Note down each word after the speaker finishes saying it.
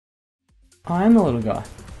I am the little guy.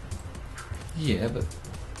 Yeah, but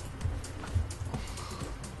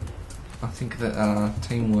I think that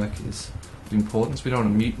teamwork is of importance. We don't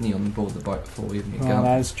want to mutiny on board the boat before we even get Oh, going.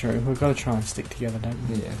 that is true. We've got to try and stick together, don't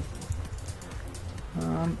we?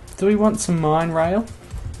 Yeah. Do we want some mine rail?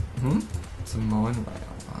 It's a mine rail.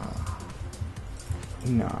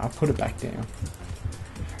 No, I'll put it back down.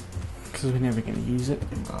 Because we're never going to use it.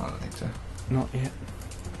 No, I don't think so. Not yet.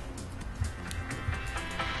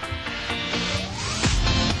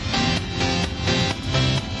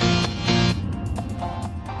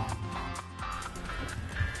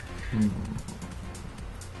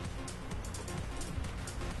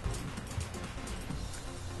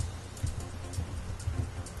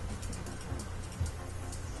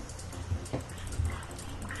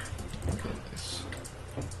 Look at this.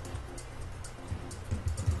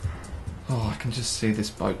 Oh, I can just see this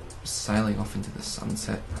boat sailing off into the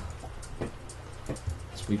sunset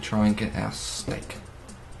as we try and get our steak.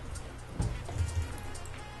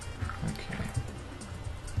 Okay.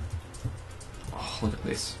 Oh, look at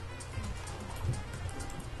this.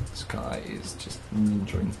 This guy is just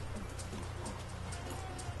ninjaing.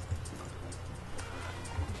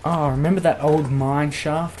 Oh, remember that old mine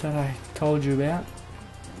shaft that I told you about?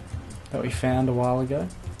 That we found a while ago?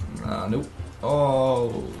 Nope.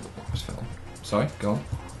 Oh, I just fell. Sorry, go on.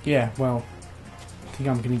 Yeah, well, I think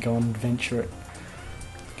I'm going to go and adventure it.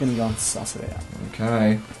 Going to go and suss it out.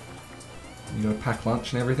 Okay. You got to pack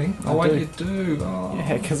lunch and everything? I Oh, wait, do. you do? Oh.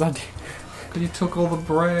 Yeah, because I do. You took all the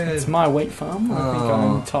bread. It's my wheat farm. I think Oh.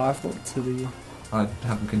 I'm entitled to the... I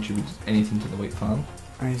haven't contributed anything to the wheat farm.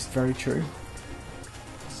 And it's very true.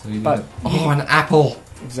 So you But get... Oh, an apple!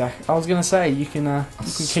 Exactly. I was going to say, you can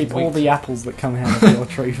keep all sweet- the apples that come out of your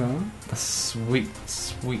tree farm. A sweet,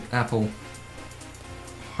 sweet apple.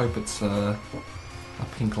 Hope it's a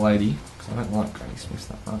pink lady, because I don't like Granny Smiths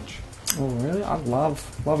that much. Oh, really? I love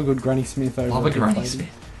a good Granny Smith over Love a good Granny lady.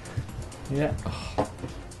 Smith. Yeah. Oh,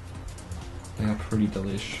 they are pretty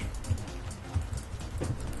delish.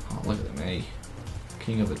 Oh, look at me.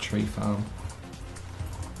 King of the tree farm.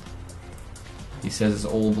 He says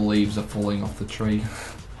all the leaves are falling off the tree.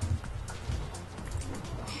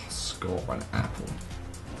 Oh, score an apple.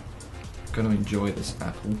 Gonna enjoy this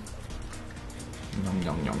apple. Yum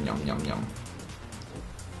yum yum yum yum yum.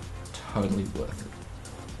 Totally worth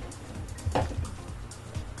it.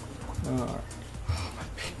 Alright.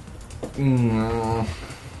 Mm.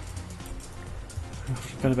 I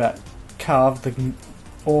forgot about carve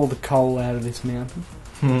all the coal out of this mountain.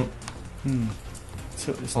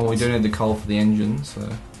 See what this Oh, we does. do need the coal for the engine, so...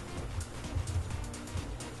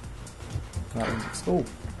 That was, oh,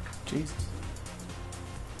 Jesus.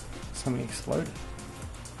 Something exploded.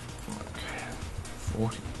 Okay.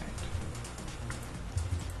 48.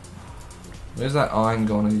 Where's that iron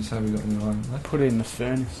gone? Did you say we got any iron left? Put it in the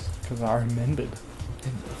furnace, because I remembered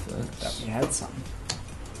In the that furnace. we had some.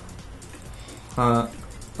 I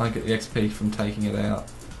get the XP from taking it out.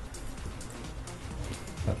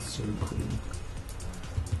 That's so cool.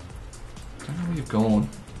 I don't know where you've gone.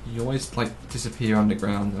 You always like disappear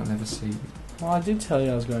underground and I never see you. Well, I did tell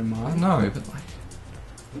you I was going I mining. know, but like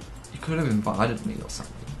you could have invited me or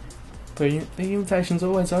something. The invitation's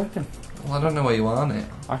always open. Well, I don't know where you are now.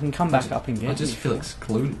 I can come back up and get you. I just if feel you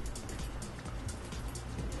excluded.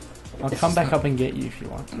 want. I'll come back up and get you if you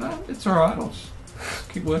want. No, it's alright. I'll just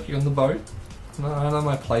keep working on the boat. No, I know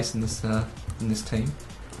my place in this team.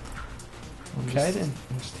 Then.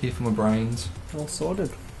 I'm just here for my brains. All sorted.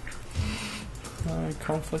 No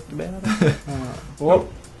conflict about it. Alright. Whoa!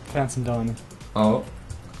 Found some diamond. Oh,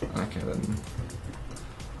 okay then.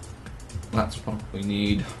 That's what we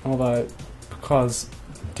need. Although, because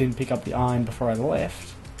I didn't pick up the iron before I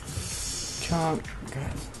left, can't go.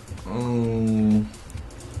 Oh,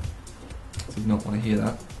 did not want to hear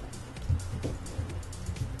that.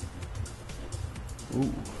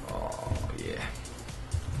 Ooh. Oh yeah,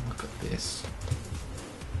 look at this.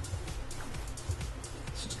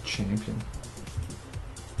 This is champion.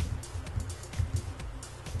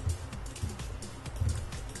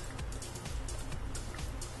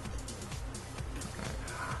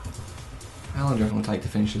 How long do you reckon it'll take to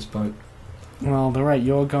finish this boat? Well, the rate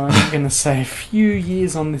you're going, I'm going to say a few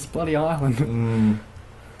years on this bloody island. Don't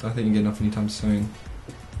think you can get enough anytime soon.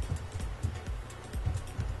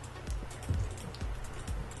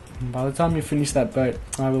 By the time you finish that boat,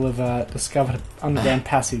 I will have discovered an underground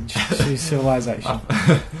passage to civilization.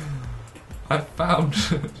 I found.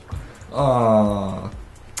 Ah,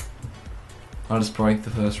 I just broke the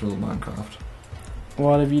first rule of Minecraft.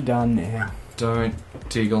 What have you done now? Don't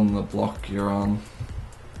dig on the block you're on.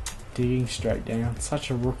 Digging straight down.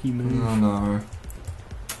 Such a rookie move. Oh no.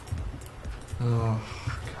 Oh,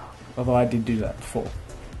 Although I did do that before.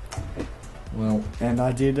 well. And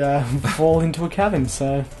I did fall into a cabin,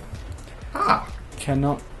 so Ah!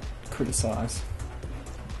 cannot criticise.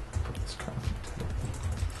 Put this crafting table.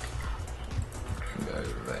 Go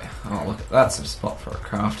over there. Oh, look, that's a spot for a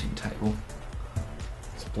crafting table.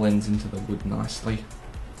 This blends into the wood nicely.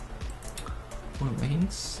 What it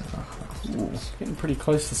means? Ooh, getting pretty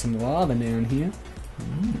close to some lava down here.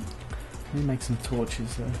 Mm. Let me make some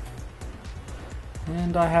torches though.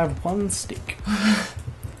 And I have one stick.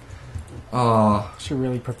 Oh, Should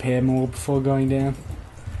really prepare more before going down.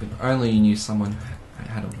 if only you knew someone who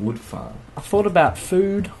had a wood farm. I thought about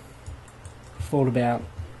food. I thought about,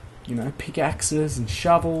 pickaxes and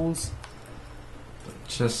shovels. But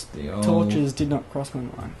just the old Torches did not cross my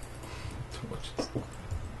mind. torches.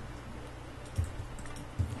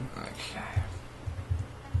 Okay.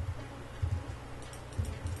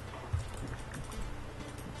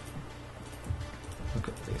 Look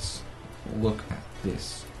at this. Look at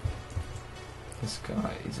this. This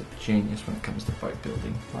guy is a genius when it comes to boat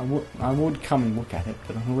building. I would come and look at it,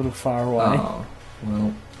 but I'm a little far away. Oh,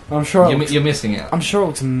 well, I'm sure you're missing out. I'm sure it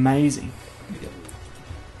looks amazing. Yep.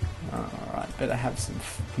 Alright, better have some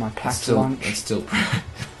my It's packed still, lunch. it's still.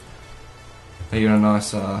 Are you in a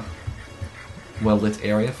nice, well-lit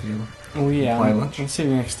area for you? Oh yeah, play I'm lunch?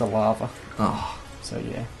 sitting next to lava, Oh, so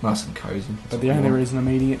yeah. nice and cozy. But the only reason I'm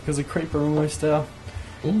eating it because a creeper almost Ooh,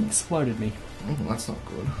 exploded me. that's not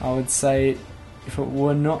good. I would say if it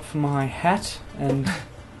were not for my hat and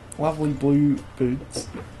lovely blue boots,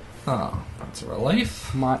 Oh, that's a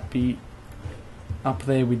relief. might be up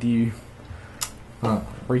there with you, Oh,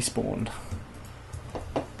 respawned.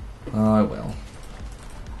 oh well.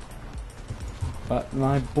 But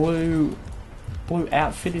my blue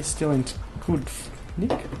outfit is still in good nick.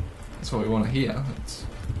 That's what we want to hear.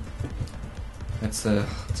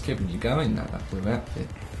 It's keeping you going, that blue outfit.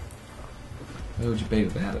 Where would you be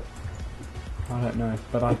without it? I don't know,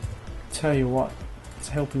 but I tell you what, it's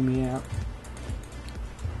helping me out.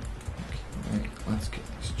 Okay, let's get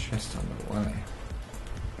this chest underway.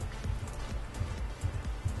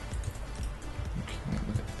 Okay,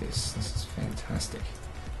 look at this. This is fantastic.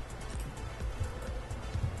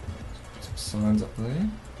 Put some signs up there.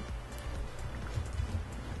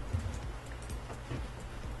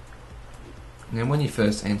 Now, when you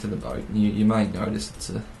first enter the boat, you may notice it's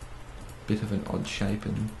a bit of an odd shape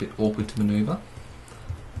and a bit awkward to manoeuvre.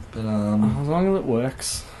 But As long as it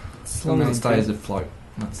works. as long as it stays afloat,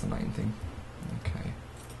 that's the main thing. Okay.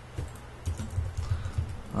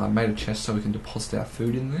 I made a chest so we can deposit our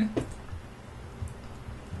food in there.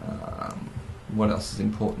 What else is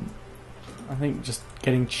important? I think just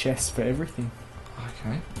getting chests for everything.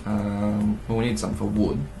 Okay. Well, we need some for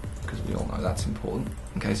wood, because we all know that's important,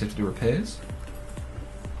 in case you have to do repairs.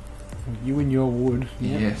 You and your wood.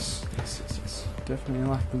 Yep. Yes. Definitely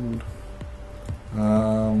like the wood.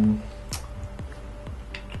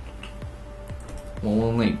 Well,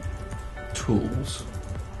 we'll need tools.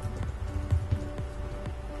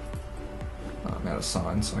 I'm out of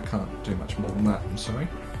signs, so I can't do much more than that. I'm sorry.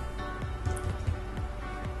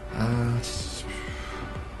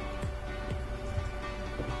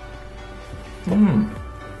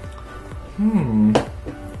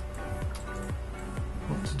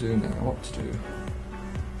 What to do now? What to do?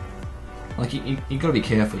 Like, you gotta be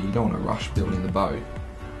careful. You don't want to rush building the boat.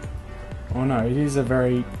 Oh no, it is a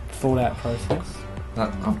very thought out process.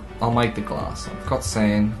 I'll make the glass. I've got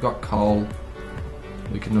sand, I've got coal.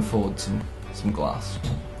 We can afford some glass.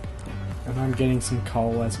 And I'm getting some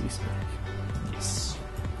coal as we speak. Yes.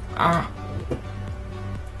 Ah!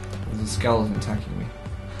 There's a skeleton attacking me.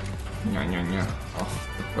 Nya. Off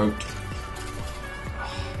the boat.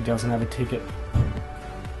 He doesn't have a ticket.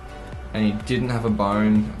 And he didn't have a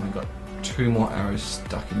bone, and I got 2 more arrows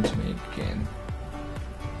stuck into me again.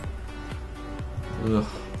 Ugh.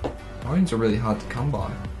 Bones are really hard to come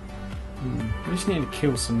by. We just need to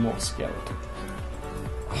kill some more skeletons.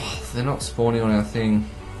 Oh, they're not spawning on our thing.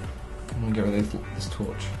 I'm gonna get rid of this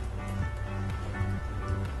torch.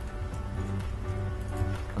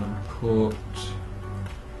 And put...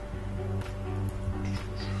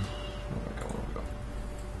 What have I got?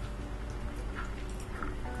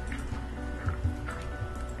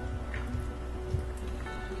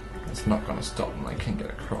 It's not gonna stop them, they can get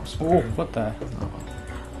across. Oh, what the? Oh.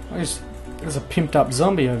 There's a pimped up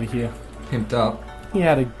zombie over here. Pimped up. He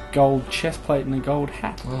had a gold chest plate and a gold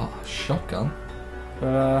hat. Oh, shotgun.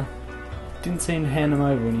 But didn't seem to hand him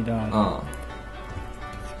over when he died. Oh.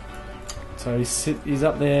 So he's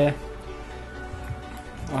up there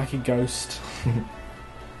like a ghost,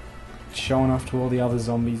 showing off to all the other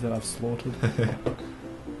zombies that I've slaughtered.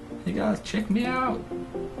 Hey guys, check me out.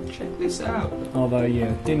 Check this out. Although,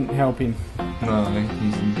 yeah, didn't help him. No,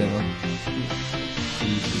 he's endeavour.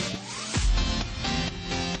 Jesus.